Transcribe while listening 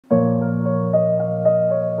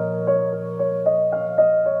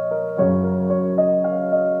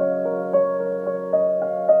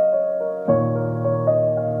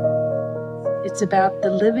It's about the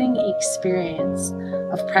living experience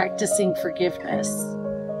of practicing forgiveness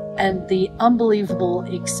and the unbelievable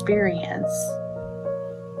experience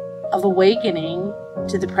of awakening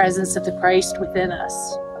to the presence of the Christ within us.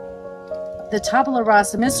 The Tabula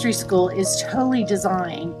Rasa Mystery School is totally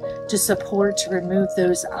designed to support, to remove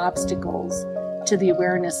those obstacles to the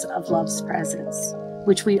awareness of love's presence,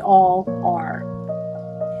 which we all are.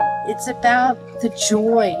 It's about the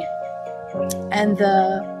joy and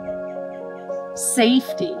the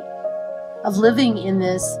safety of living in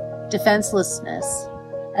this defenselessness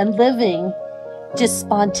and living just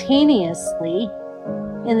spontaneously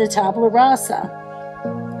in the Tabula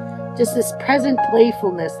Rasa. Just this present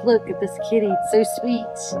playfulness. Look at this kitty, it's so sweet.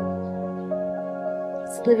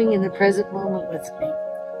 It's living in the present moment with me.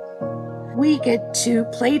 We get to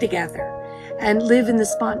play together and live in the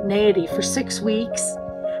spontaneity for 6 weeks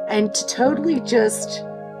and to totally just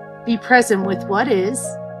be present with what is.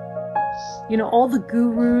 You know, all the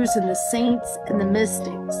gurus and the saints and the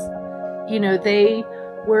mystics, you know, they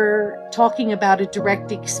were talking about a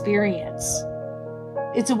direct experience.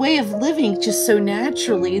 It's a way of living just so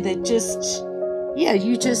naturally that just, yeah,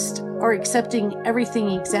 you just are accepting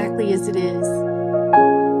everything exactly as it is.